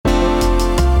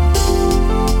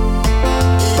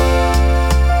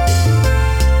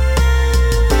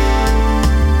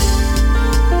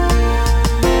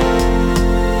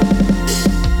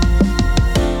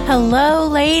Hello,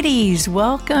 ladies.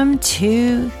 Welcome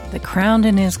to the Crowned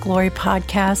in His Glory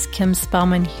podcast. Kim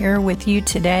Spellman here with you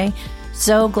today.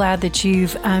 So glad that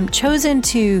you've chosen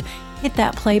to hit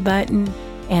that play button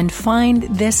and find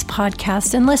this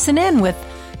podcast and listen in with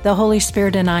the Holy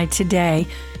Spirit and I today.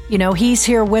 You know, He's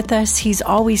here with us. He's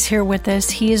always here with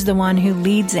us. He is the one who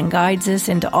leads and guides us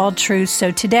into all truth. So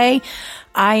today,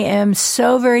 I am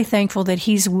so very thankful that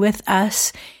He's with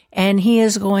us, and He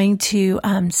is going to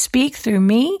speak through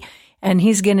me, and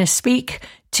He's going to speak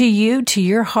to you, to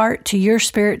your heart, to your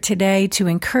spirit today, to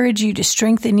encourage you, to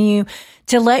strengthen you,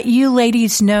 to let you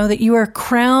ladies know that you are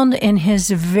crowned in His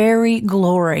very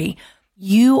glory.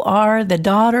 You are the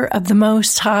daughter of the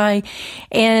Most High.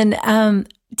 And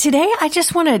today I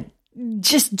just want to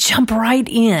jump right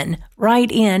in.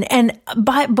 And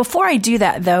before I do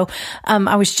that, though,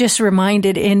 I was just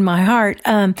reminded in my heart,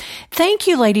 thank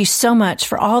you, ladies, so much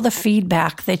for all the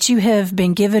feedback that you have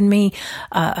been giving me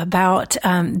about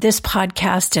this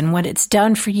podcast and what it's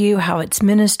done for you, how it's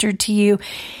ministered to you.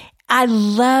 I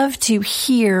love to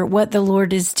hear what the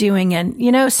Lord is doing. And, you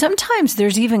know, sometimes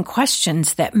there's even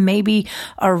questions that maybe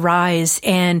arise,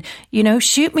 and, you know,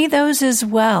 shoot me those as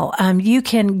well. You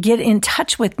can get in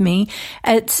touch with me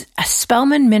at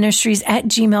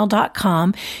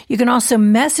spellmanministries@gmail.com. You can also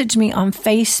message me on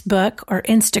Facebook or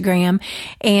Instagram.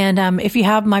 And if you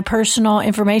have my personal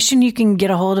information, you can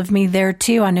get a hold of me there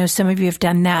too. I know some of you have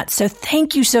done that. So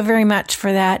thank you so very much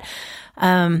for that.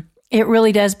 It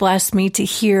really does bless me to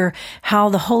hear how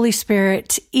the Holy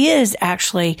Spirit is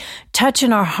actually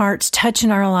touching our hearts,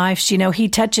 touching our lives. You know, He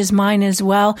touches mine as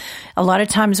well. A lot of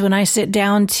times when I sit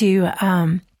down to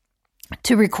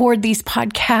record these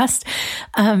podcasts,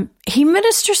 He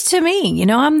ministers to me. You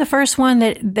know, I'm the first one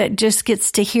that just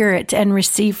gets to hear it and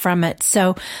receive from it.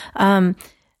 So, I'm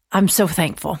so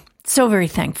thankful, so very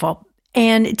thankful.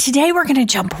 And today we're going to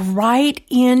jump right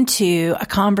into a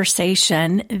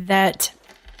conversation that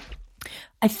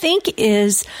I think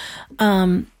is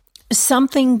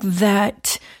something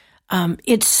that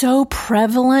it's so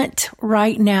prevalent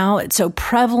right now. It's so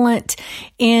prevalent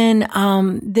in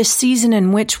this season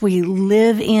in which we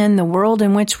live in, the world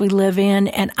in which we live in.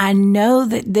 And I know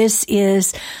that this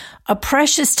is a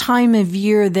precious time of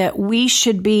year that we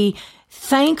should be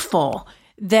thankful,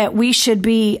 that we should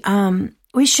be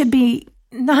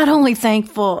not only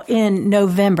thankful in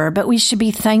November, but we should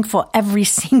be thankful every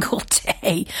single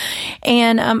day.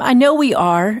 And I know we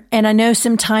are, and I know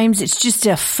sometimes it's just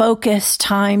a focused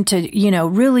time to, you know,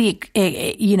 really,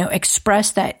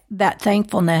 express that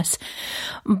thankfulness.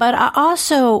 But I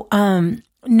also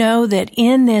know that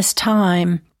in this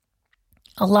time,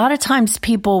 a lot of times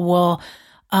people will,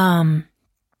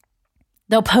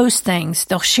 they'll post things,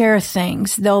 they'll share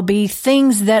things, there'll be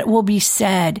things that will be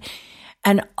said.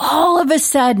 And all of a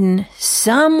sudden,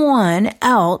 someone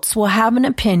else will have an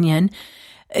opinion.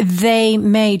 They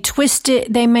may twist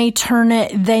it. They may turn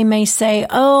it. They may say,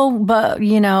 oh, but,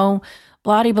 you know,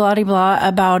 blah, blah, blah, blah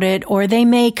about it. Or they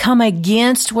may come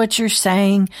against what you're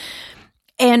saying.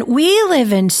 And we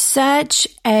live in such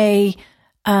a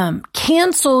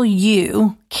cancel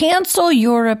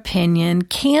your opinion,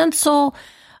 cancel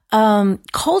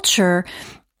culture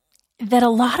that a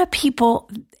lot of people,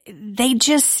 they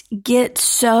just get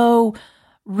so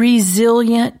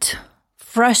resilient,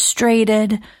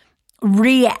 frustrated,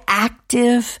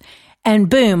 reactive, and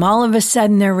boom, all of a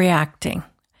sudden they're reacting.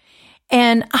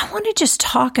 And I want to just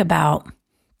talk about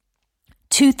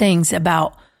two things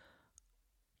about,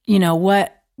 you know,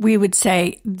 what we would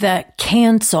say the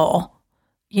cancel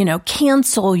you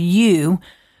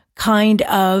kind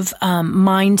of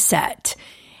mindset.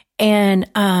 And,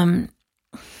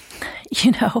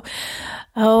 you know,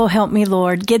 oh, help me,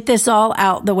 Lord, get this all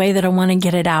out the way that I want to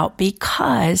get it out,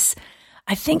 because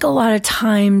I think a lot of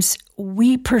times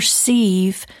we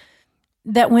perceive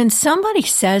that when somebody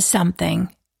says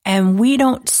something and we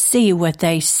don't see what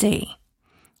they see,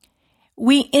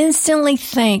 we instantly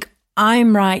think,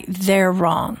 I'm right, they're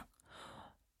wrong.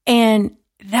 And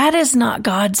that is not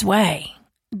God's way.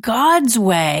 God's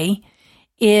way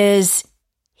is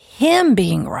Him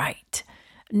being right.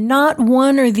 Not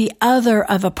one or the other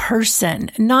of a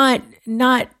person, not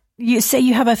you say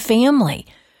you have a family,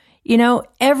 you know,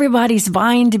 everybody's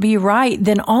vying to be right.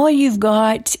 Then all you've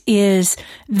got is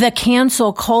the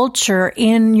cancel culture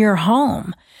in your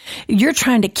home. You're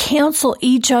trying to cancel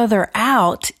each other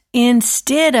out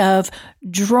instead of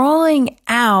drawing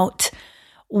out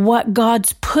what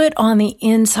God's put on the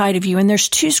inside of you. And there's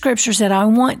two scriptures that I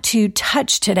want to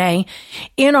touch today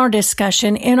in our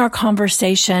discussion, in our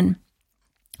conversation,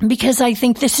 because I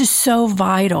think this is so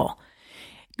vital,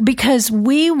 because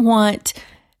we want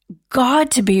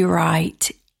God to be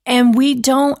right And we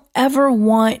don't ever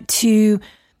want to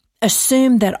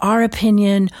assume that our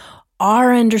opinion,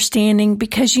 our understanding,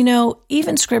 because,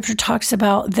 even scripture talks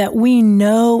about that we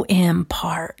know in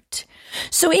part.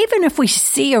 So even if we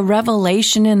see a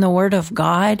revelation in the word of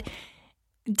God,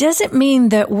 doesn't mean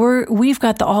that we've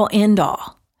got the all end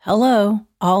all. Hello,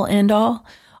 all end all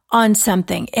on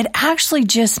something. It actually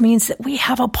just means that we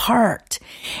have a part,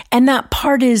 and that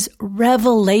part is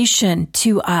revelation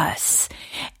to us.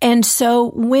 And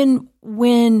so when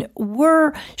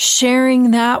we're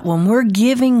sharing that, when we're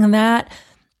giving that,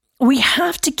 we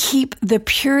have to keep the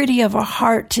purity of our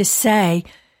heart to say,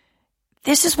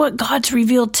 this is what God's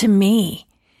revealed to me,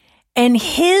 and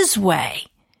His way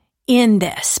in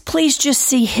this. Please just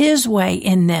see His way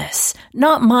in this,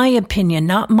 not my opinion,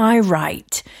 not my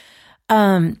right.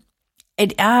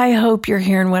 I hope you're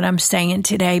hearing what I'm saying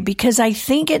today, because I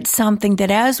think it's something that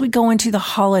as we go into the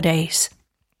holidays,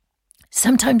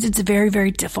 sometimes it's very, very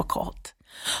difficult.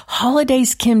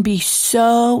 Holidays can be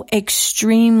so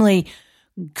extremely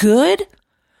good,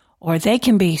 or they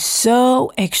can be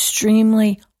so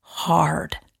extremely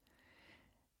hard,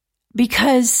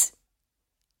 because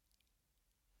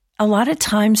a lot of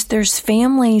times there's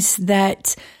families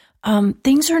that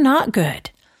things are not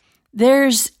good. There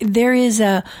is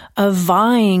a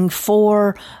vying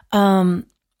for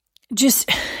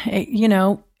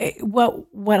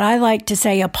what I like to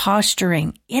say, a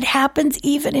posturing. It happens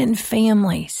even in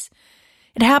families.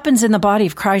 It happens in the body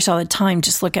of Christ all the time.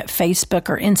 Just look at Facebook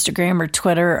or Instagram or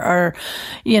Twitter, or,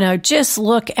 just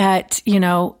look at,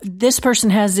 this person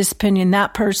has this opinion,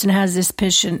 that person has this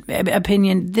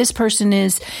opinion, this person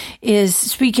is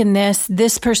speaking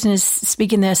this person is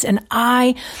speaking this. And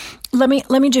let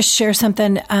me just share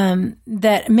something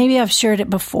that maybe I've shared it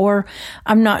before.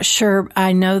 I'm not sure.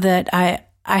 I know that I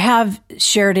have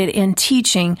shared it in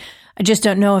teaching. I just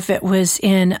don't know if it was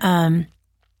in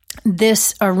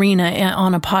this arena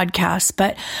on a podcast.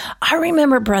 But I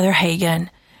remember Brother Hagin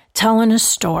telling a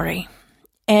story,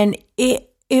 and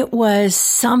it was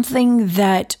something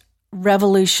that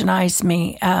revolutionized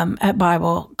me at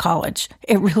Bible college.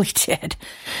 It really did,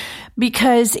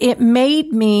 because it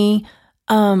made me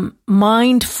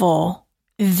mindful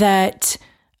that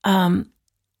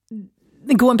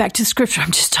going back to scripture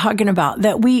I'm just talking about,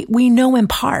 that we know in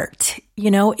part.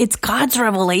 It's God's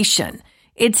revelation.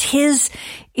 It's His.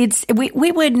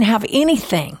 We wouldn't have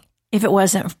anything if it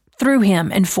wasn't through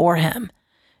Him and for Him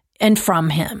and from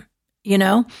Him.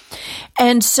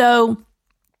 And so,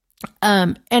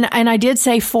 and I did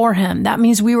say for Him. That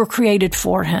means we were created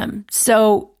for Him.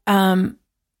 So,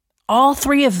 all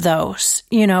three of those,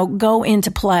 go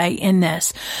into play in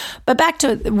this. But back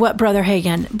to what Brother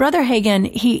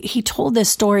Hagin, he told this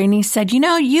story, and he said,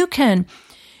 you can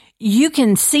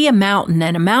see a mountain,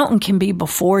 and a mountain can be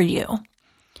before you.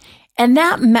 And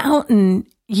that mountain,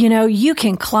 you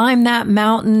can climb that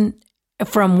mountain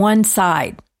from one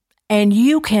side, and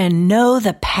you can know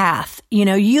the path.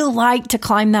 You like to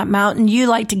climb that mountain. You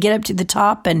like to get up to the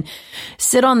top and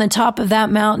sit on the top of that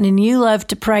mountain, and you love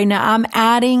to pray. Now, I'm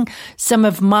adding some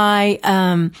of my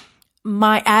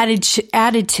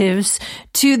additives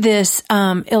to this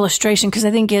illustration, because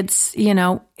I think it's,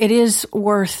 it is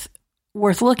worth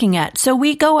looking at. So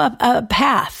we go up a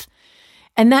path.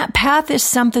 And that path is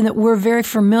something that we're very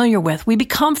familiar with. We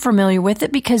become familiar with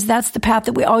it because that's the path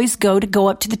that we always go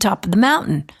up to the top of the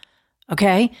mountain.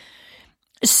 Okay?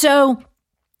 So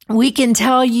we can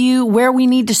tell you where we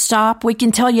need to stop. We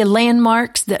can tell you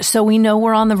landmarks so we know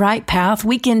we're on the right path.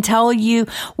 We can tell you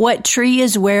what tree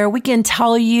is where. We can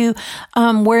tell you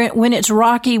when it's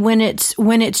rocky, when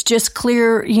it's just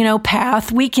clear,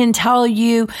 path. We can tell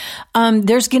you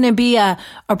there's going to be a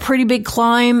pretty big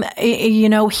climb,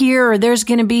 here, or there's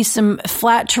going to be some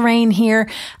flat terrain here.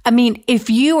 I mean, if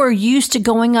you are used to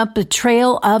going up the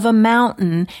trail of a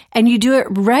mountain and you do it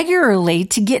regularly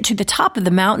to get to the top of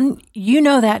the mountain, you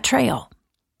know that trail.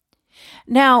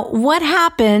 Now, what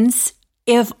happens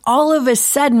if all of a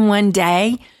sudden one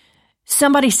day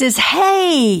somebody says,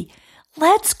 hey,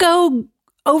 let's go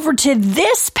over to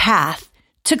this path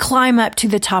to climb up to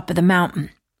the top of the mountain?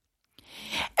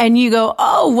 And you go,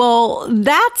 oh, well,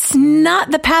 that's not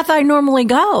the path I normally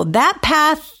go. That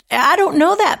path, I don't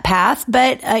know that path,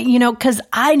 but, because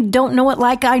I don't know it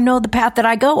like I know the path that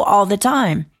I go all the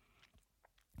time.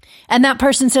 And that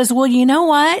person says, well, you know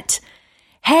what?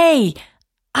 Hey,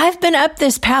 I've been up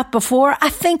this path before. I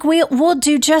think we'll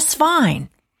do just fine.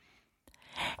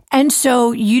 And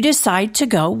so you decide to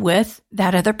go with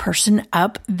that other person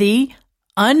up the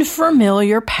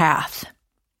unfamiliar path.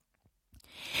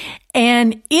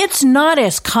 And it's not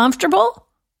as comfortable.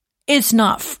 It's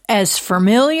not as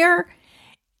familiar.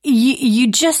 you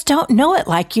just don't know it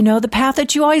like you know the path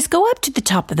that you always go up to the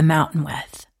top of the mountain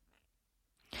with.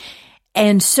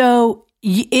 And so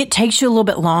it takes you a little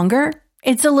bit longer.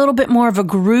 It's a little bit more of a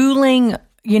grueling,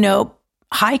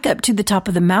 hike up to the top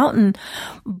of the mountain.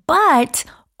 But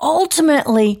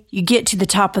ultimately, you get to the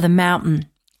top of the mountain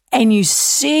and you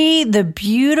see the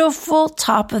beautiful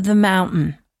top of the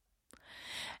mountain.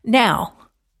 Now,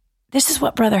 this is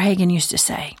what Brother Hagin used to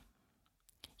say.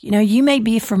 You may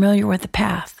be familiar with the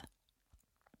path,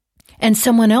 and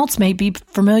someone else may be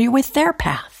familiar with their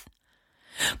path.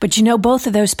 But both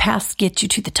of those paths get you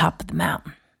to the top of the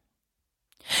mountain.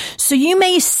 So you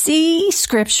may see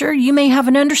Scripture, you may have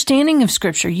an understanding of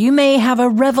Scripture, you may have a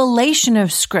revelation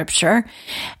of Scripture,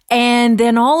 and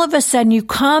then all of a sudden you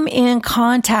come in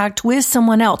contact with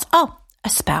someone else. Oh, a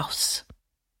spouse.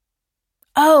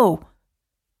 Oh,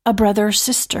 a brother or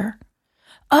sister.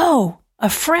 Oh, a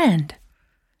friend.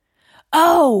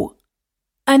 Oh,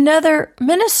 another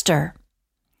minister.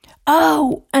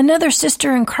 Oh, another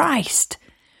sister in Christ.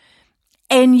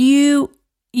 And you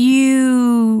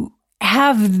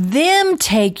have them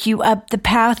take you up the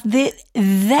path that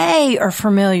they are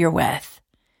familiar with.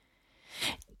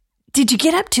 Did you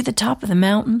get up to the top of the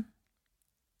mountain?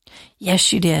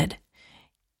 Yes, you did.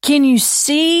 Can you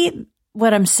see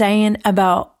what I'm saying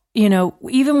about,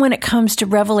 even when it comes to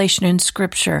revelation in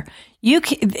Scripture, you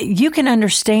can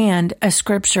understand a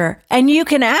Scripture, and you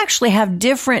can actually have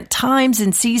different times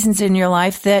and seasons in your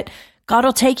life that God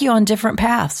will take you on different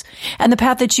paths. And the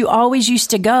path that you always used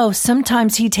to go,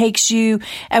 sometimes He takes you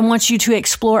and wants you to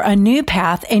explore a new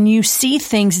path, and you see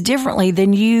things differently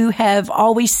than you have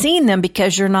always seen them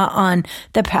because you're not on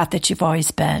the path that you've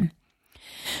always been.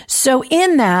 So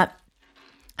in that,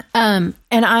 and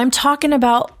I'm talking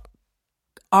about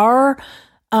our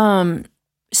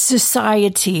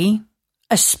society,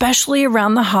 especially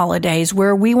around the holidays,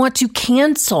 where we want to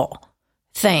cancel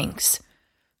things.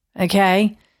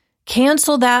 Okay?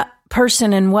 Cancel that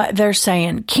person and what they're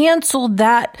saying. Cancel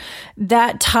that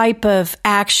type of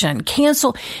action.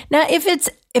 Cancel. Now, if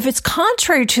it's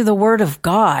contrary to the Word of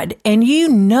God, and you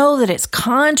know that it's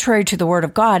contrary to the Word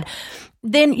of God,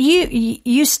 then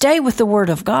you stay with the Word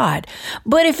of God.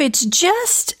 But if it's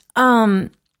just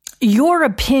your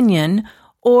opinion,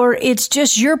 or it's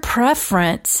just your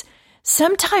preference,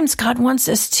 sometimes God wants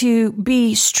us to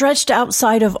be stretched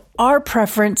outside of our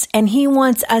preference, and He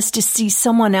wants us to see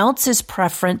someone else's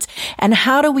preference. And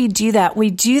how do we do that?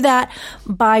 We do that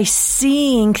by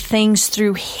seeing things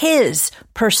through His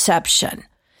perception.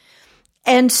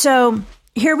 And so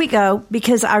here we go,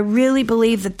 because I really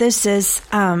believe that this is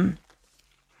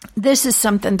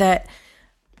something that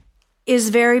is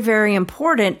very, very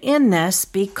important in this,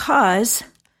 because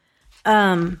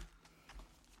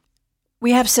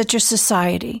we have such a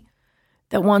society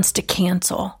that wants to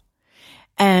cancel.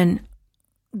 And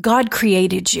God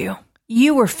created you.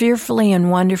 You were fearfully and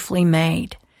wonderfully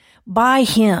made by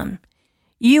Him.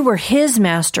 You were His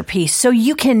masterpiece. So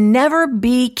you can never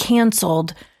be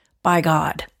canceled by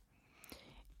God.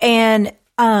 And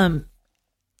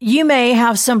you may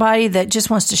have somebody that just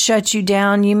wants to shut you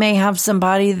down. You may have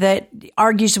somebody that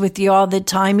argues with you all the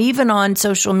time, even on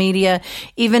social media,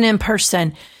 even in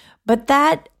person. But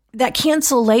that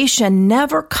cancellation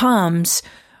never comes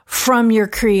from your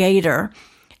Creator.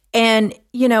 And,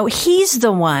 He's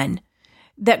the one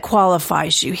that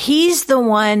qualifies you. He's the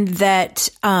one that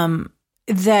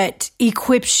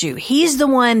equips you. He's the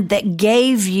one that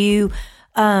gave you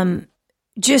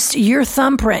just your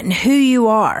thumbprint and who you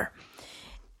are.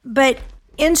 But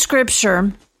in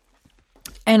Scripture,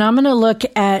 and I'm going to look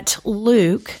at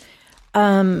Luke,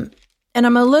 and I'm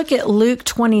going to look at Luke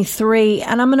 23,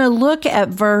 and I'm going to look at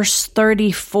verse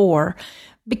 34,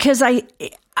 because I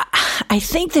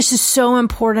think this is so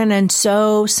important and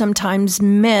so sometimes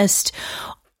missed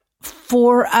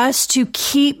for us to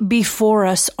keep before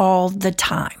us all the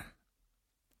time.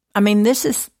 I mean, this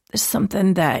is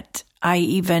something that I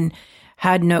even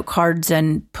had note cards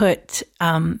and put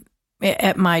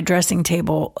at my dressing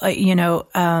table,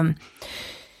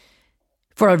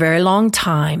 for a very long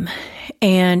time.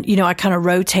 And, I kind of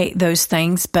rotate those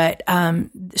things, but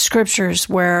scriptures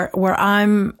where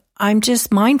I'm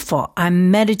just mindful, I'm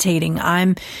meditating,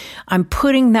 I'm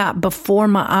putting that before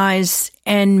my eyes.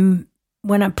 And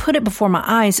when I put it before my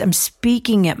eyes, I'm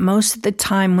speaking it most of the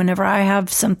time. Whenever I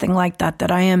have something like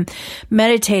that I am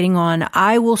meditating on,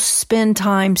 I will spend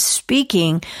time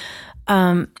speaking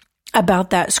about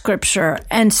that scripture.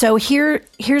 And so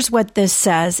here's what this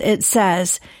says. It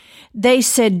says, they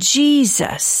said,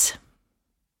 Jesus.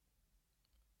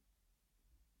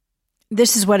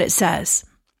 This is what it says.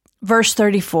 Verse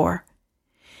 34.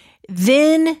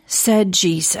 Then said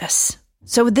Jesus,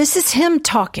 So this is him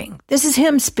talking. This is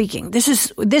him speaking. This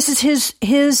is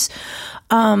his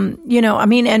and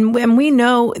we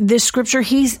know this scripture,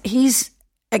 he's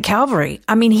at Calvary.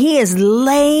 I mean, he is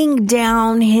laying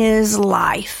down his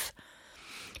life.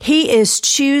 He is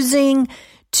choosing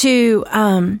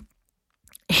to,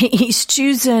 he's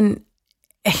choosing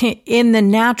in the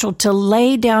natural to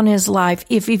lay down his life.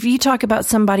 If you talk about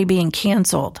somebody being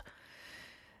canceled,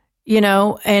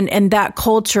 and that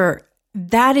culture,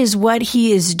 that is what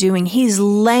he is doing. He's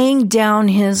laying down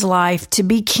his life to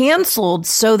be canceled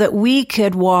so that we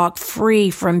could walk free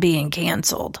from being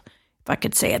canceled, if I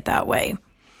could say it that way.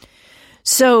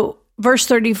 So verse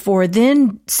 34,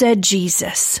 then said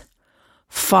Jesus,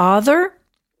 Father,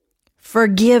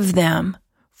 forgive them,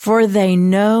 for they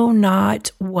know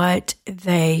not what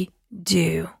they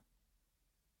do.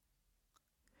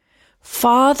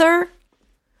 Father,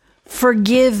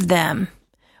 forgive them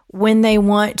when they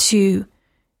want to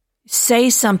say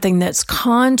something that's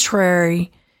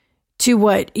contrary to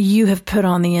what you have put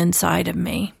on the inside of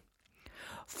me.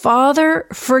 Father,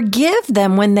 forgive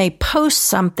them when they post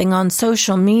something on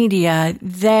social media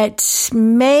that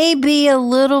may be a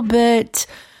little bit,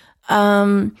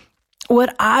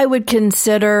 what I would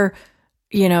consider,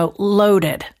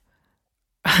 loaded.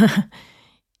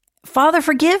 Father,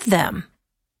 forgive them,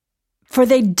 for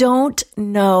they don't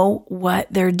know what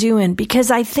they're doing.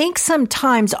 Because I think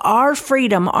sometimes our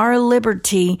freedom, our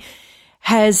liberty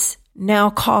has now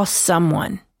cost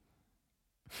someone.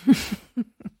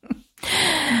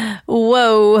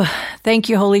 Whoa. Thank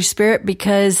you, Holy Spirit,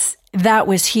 because that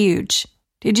was huge.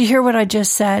 Did you hear what I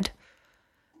just said?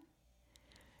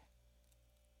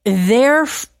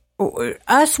 Us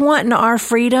wanting our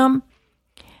freedom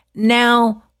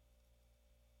now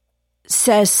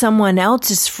says someone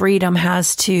else's freedom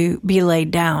has to be laid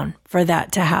down for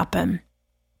that to happen.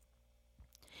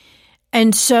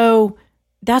 And so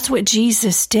that's what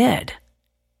Jesus did.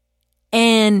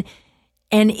 And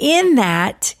in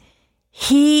that,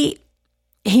 he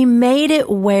made it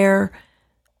where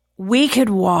we could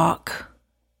walk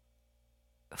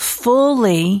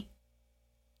fully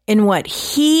in what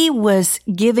he was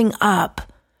giving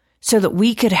up so that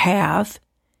we could have.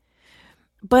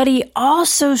 But he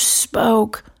also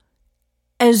spoke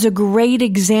as a great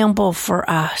example for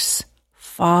us.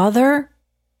 Father,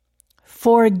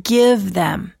 forgive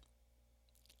them.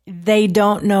 They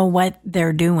don't know what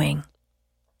they're doing.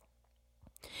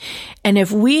 And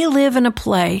if we live in a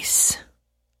place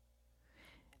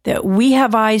that we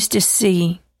have eyes to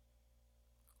see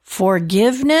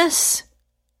forgiveness,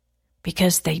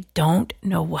 because they don't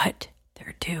know what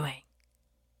they're doing.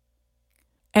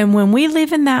 And when we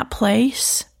live in that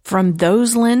place from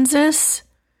those lenses,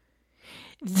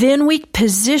 then we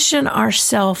position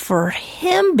ourselves for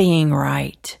him being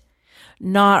right,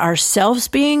 not ourselves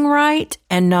being right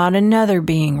and not another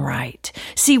being right.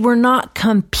 See, we're not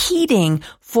competing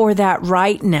for that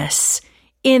rightness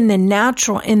in the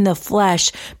natural, in the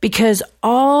flesh, because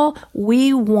all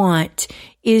we want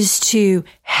is to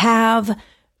have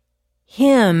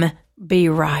him be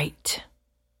right.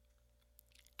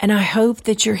 And I hope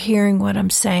that you're hearing what I'm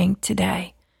saying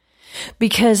today,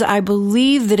 because I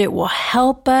believe that it will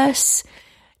help us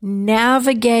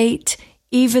navigate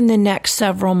even the next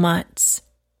several months,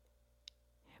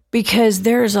 because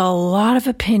there's a lot of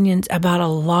opinions about a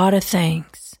lot of things.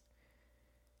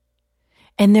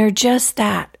 And they're just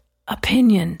that,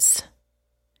 opinions.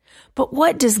 But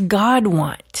what does God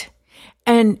want?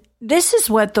 And this is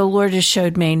what the Lord has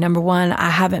showed me. Number one, I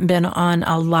haven't been on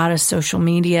a lot of social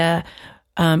media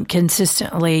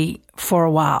consistently for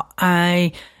a while.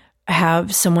 I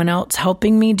have someone else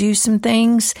helping me do some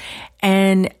things,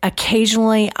 and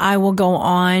occasionally I will go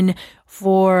on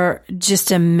for just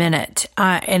a minute.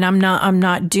 And I'm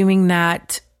not doing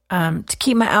that to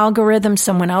keep my algorithm.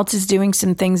 Someone else is doing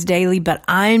some things daily, but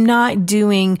I'm not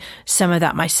doing some of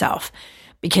that myself,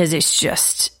 because it's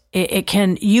just,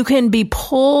 you can be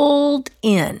pulled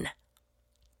in,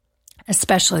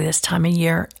 especially this time of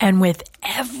year. And with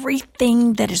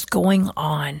everything that is going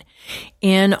on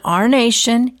in our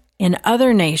nation, in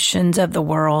other nations of the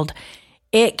world,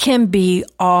 it can be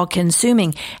all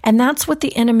consuming. And that's what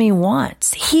the enemy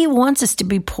wants. He wants us to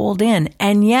be pulled in.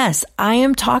 And yes, I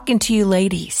am talking to you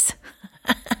ladies,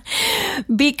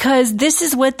 because this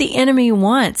is what the enemy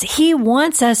wants. He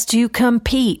wants us to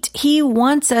compete. He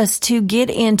wants us to get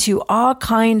into all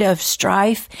kind of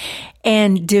strife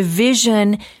and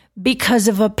division because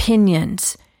of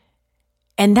opinions.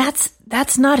 And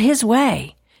that's not his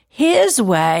way. His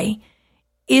way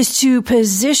is to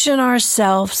position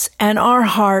ourselves and our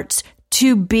hearts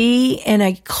to be in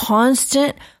a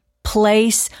constant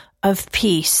place of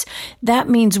peace. That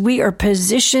means we are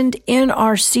positioned in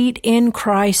our seat in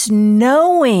Christ,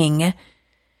 knowing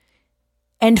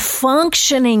and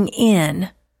functioning in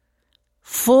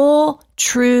full,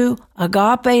 true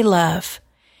agape love,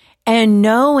 and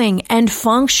knowing and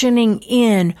functioning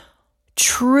in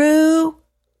true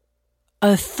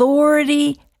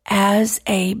authority as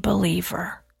a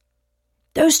believer.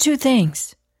 Those two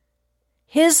things.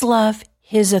 His love,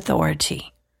 His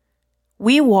authority.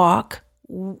 We walk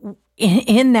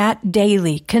in that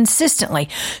daily, consistently.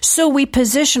 So we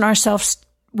position ourselves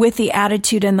with the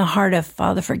attitude and the heart of,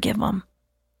 Father, forgive them,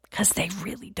 because they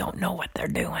really don't know what they're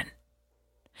doing.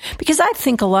 Because I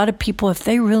think a lot of people, if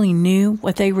they really knew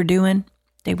what they were doing,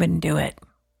 they wouldn't do it.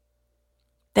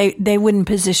 They wouldn't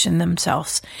position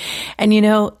themselves. And you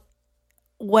know,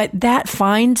 what that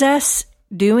finds us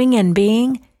doing and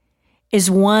being is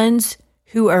ones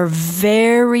who are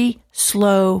very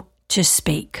slow to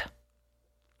speak.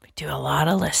 We do a lot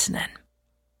of listening.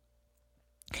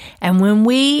 And when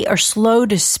we are slow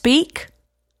to speak,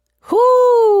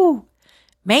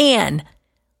 man,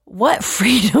 what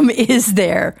freedom is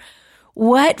there?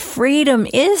 What freedom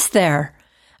is there?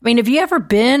 I mean, have you ever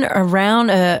been around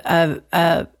at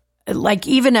a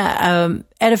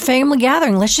family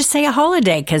gathering? Let's just say a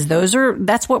holiday, because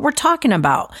that's what we're talking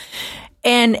about.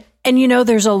 And you know,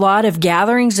 there's a lot of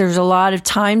gatherings. There's a lot of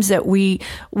times that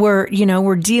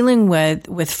we're dealing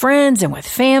with friends and with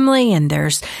family, and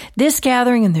there's this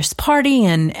gathering and there's party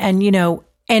and you know,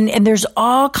 and there's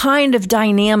all kind of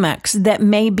dynamics that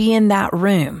may be in that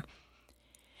room.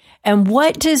 And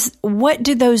what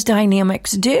do those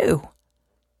dynamics do?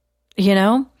 You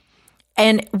know?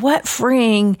 And what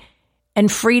freeing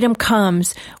and freedom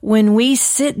comes when we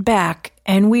sit back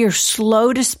and we are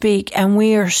slow to speak and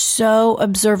we are so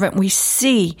observant. We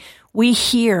see, we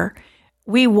hear,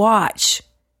 we watch,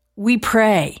 we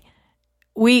pray.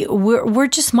 We're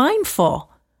just mindful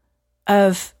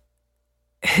of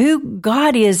who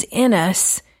God is in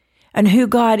us and who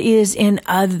God is in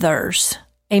others.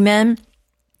 Amen.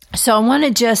 So I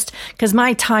want to because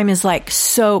my time is I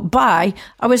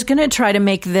was going to try to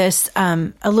make this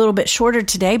a little bit shorter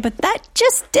today, but that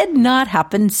just did not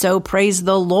happen. So praise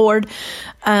the Lord.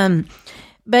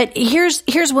 But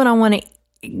here's what I want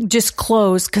to just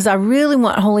close, because I really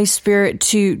want Holy Spirit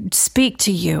to speak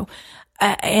to you.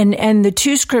 And the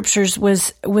two scriptures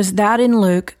was that in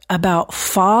Luke about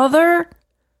Father.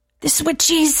 This is what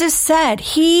Jesus said.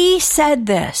 He said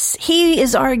this. He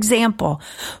is our example.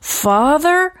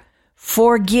 Father,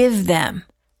 forgive them,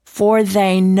 for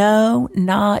they know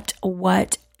not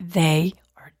what they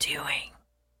are doing.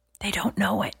 They don't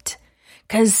know it.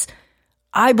 Because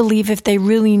I believe if they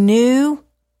really knew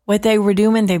what they were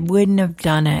doing, they wouldn't have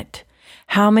done it.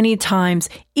 How many times,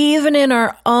 even in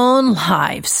our own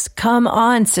lives, come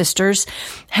on, sisters,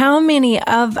 how many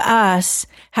of us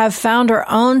have found our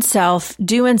own self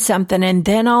doing something, and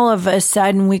then all of a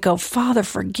sudden we go, Father,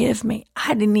 forgive me.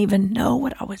 I didn't even know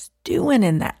what I was doing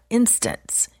in that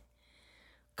instance.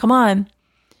 Come on.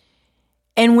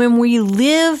 And when we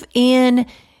live in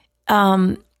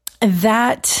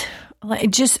that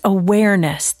just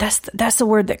awareness, that's the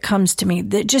word that comes to me,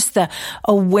 that just the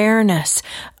awareness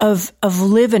of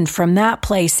living from that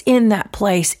place, in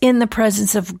the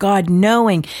presence of God,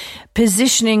 knowing,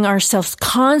 positioning ourselves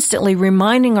constantly,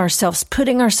 reminding ourselves,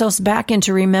 putting ourselves back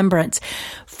into remembrance.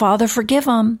 Father, forgive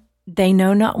them. They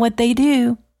know not what they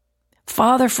do.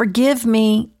 Father, forgive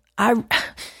me.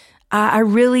 I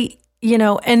really,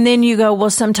 and then you go, well,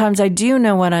 sometimes I do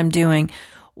know what I'm doing.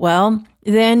 Well,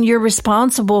 then you're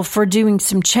responsible for doing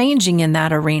some changing in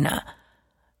that arena.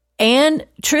 And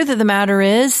truth of the matter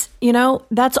is,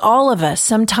 that's all of us.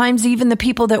 Sometimes even the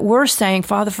people that we're saying,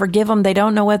 Father, forgive them, they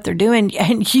don't know what they're doing.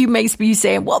 And you may be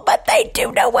saying, well, but they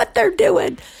do know what they're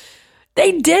doing.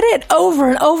 They did it over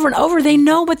and over and over. They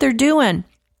know what they're doing.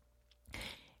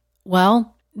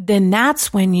 Well, then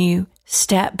that's when you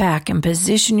step back and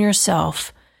position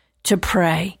yourself to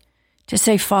pray, to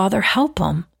say, Father, help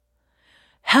them.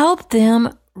 Help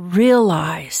them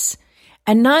realize,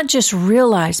 and not just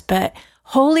realize, but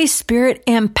Holy Spirit,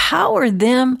 empower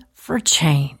them for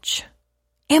change.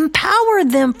 Empower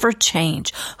them for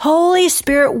change. Holy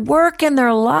Spirit, work in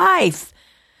their life.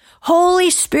 Holy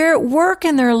Spirit, work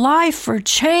in their life for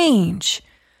change.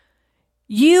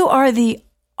 You are the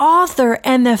author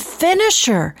and the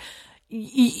finisher.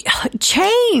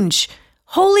 Change.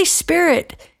 Holy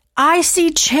Spirit, I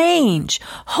see change.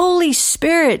 Holy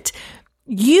Spirit,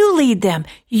 you lead them.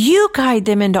 You guide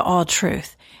them into all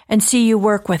truth. And see, you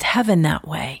work with heaven that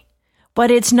way.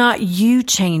 But it's not you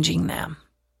changing them.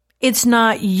 It's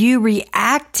not you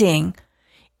reacting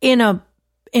in a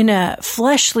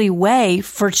fleshly way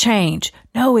for change.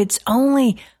 No, it's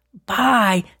only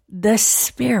by the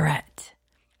Spirit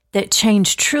that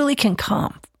change truly can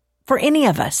come for any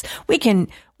of us.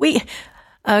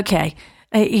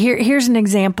 Here's an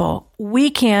example. We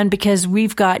can, because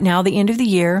we've got now the end of the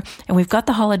year and we've got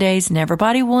the holidays and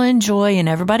everybody will enjoy and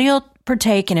everybody will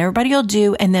partake and everybody will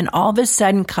do. And then all of a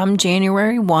sudden come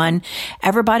January 1,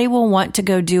 everybody will want to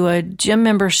go do a gym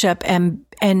membership and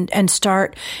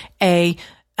start the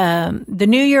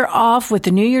new year off with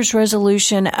the New Year's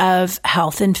resolution of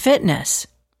health and fitness.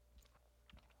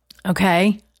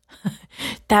 Okay.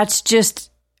 That's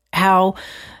just how,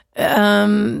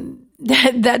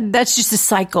 that's just a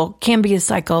cycle, can be a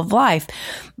cycle of life.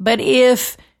 But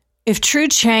if true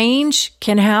change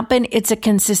can happen, it's a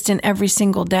consistent every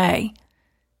single day.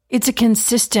 It's a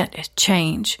consistent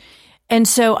change. And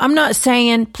so I'm not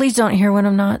saying, please don't hear what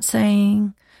I'm not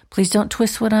saying. Please don't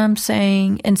twist what I'm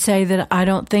saying and say that I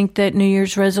don't think that New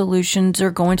Year's resolutions or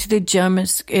going to the gym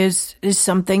is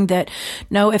something that,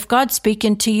 no, if God's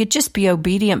speaking to you, just be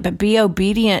obedient, but be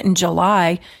obedient in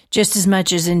July just as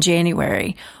much as in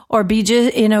January, or be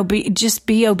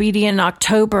obedient in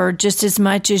October just as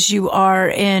much as you are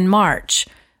in March.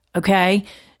 Okay.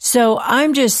 So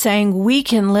I'm just saying we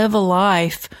can live a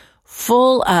life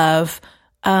full of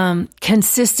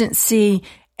consistency,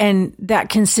 and that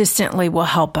consistently will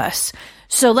help us.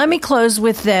 So let me close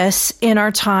with this in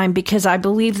our time, because I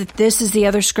believe that this is the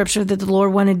other scripture that the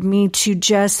Lord wanted me to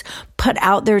just put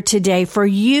out there today for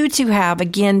you to have.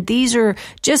 Again, these are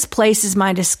just places.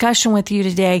 My discussion with you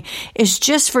today is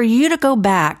just for you to go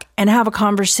back and have a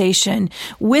conversation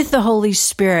with the Holy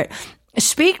Spirit.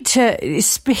 Speak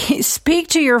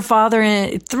to your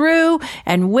Father through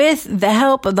and with the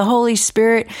help of the Holy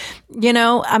Spirit.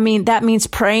 That means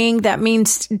praying. That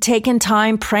means taking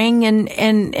time, praying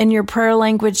in your prayer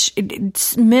language,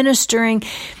 ministering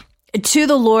to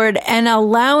the Lord and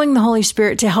allowing the Holy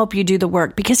Spirit to help you do the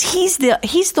work, because He's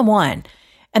the one.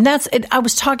 And that's it. I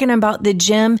was talking about the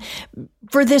gym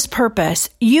for this purpose.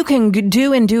 You can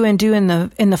do in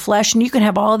the flesh, and you can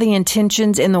have all the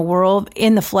intentions in the world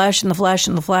in the flesh,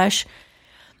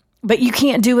 but you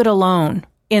can't do it alone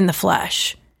in the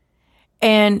flesh.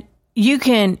 And you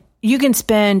can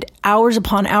spend hours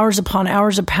upon hours upon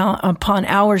hours upon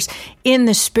hours in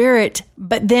the Spirit,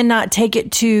 but then not take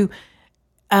it to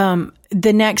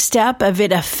the next step of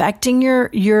it affecting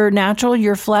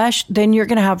your flesh, then you're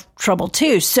going to have trouble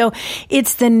too. So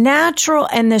it's the natural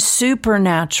and the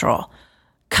supernatural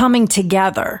coming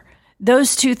together.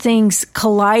 Those two things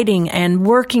colliding and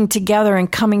working together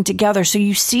and coming together. So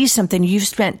you see something, you've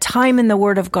spent time in the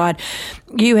Word of God.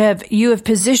 You have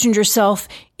positioned yourself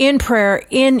in prayer,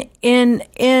 in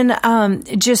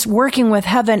just working with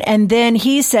heaven. And then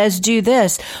He says, do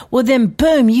this. Well, then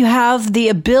boom, you have the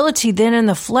ability then in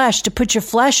the flesh to put your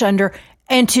flesh under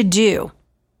and to do.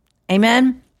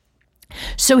 Amen.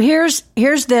 So here's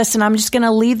this, and I'm just going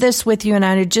to leave this with you. And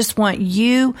I just want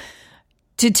you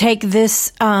to take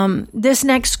this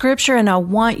next scripture, and I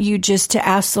want you just to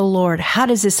ask the Lord, how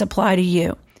does this apply to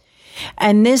you?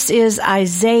 And this is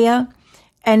Isaiah,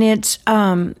 and it's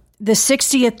the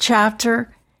 60th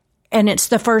chapter, and it's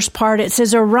the first part. It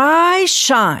says, "Arise,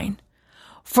 shine,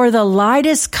 for the light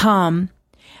is come,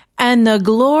 and the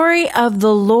glory of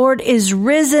the Lord is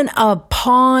risen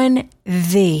upon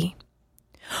thee.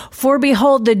 For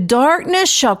behold, the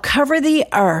darkness shall cover the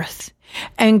earth,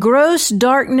 and gross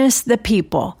darkness the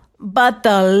people. But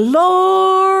the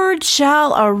Lord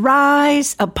shall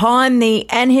arise upon thee,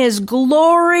 and His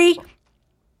glory,"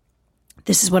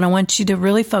 this is what I want you to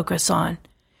really focus on,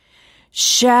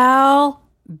 "shall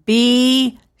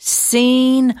be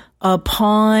seen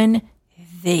upon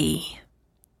thee."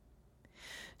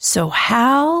 So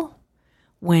how,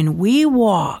 when we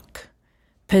walk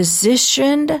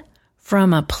positioned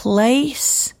from a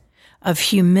place of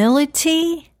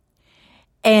humility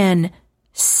and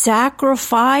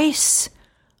sacrifice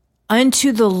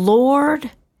unto the Lord,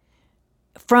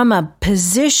 from a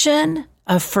position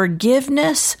of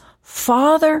forgiveness,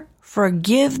 Father,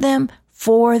 forgive them,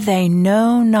 for they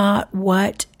know not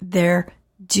what they're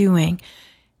doing.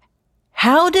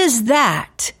 How does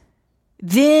that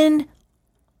then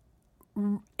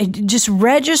just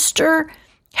register?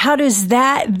 How does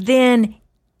that then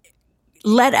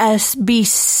let us be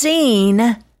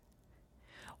seen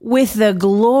with the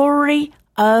glory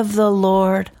of the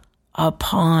Lord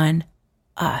upon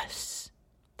us?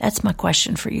 That's my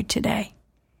question for you today.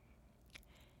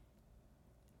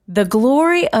 The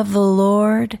glory of the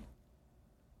Lord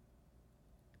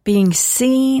being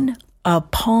seen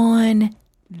upon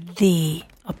thee,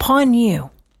 upon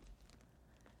you.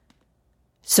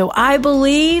 So I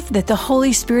believe that the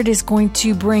Holy Spirit is going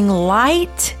to bring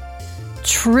light,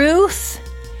 truth,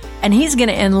 and He's going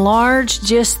to enlarge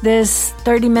just this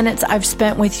 30 minutes I've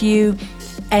spent with you,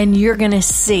 and you're going to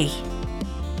see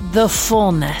the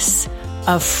fullness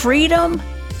of freedom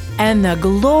and the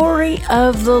glory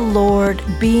of the Lord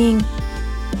being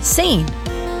seen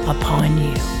upon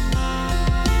you.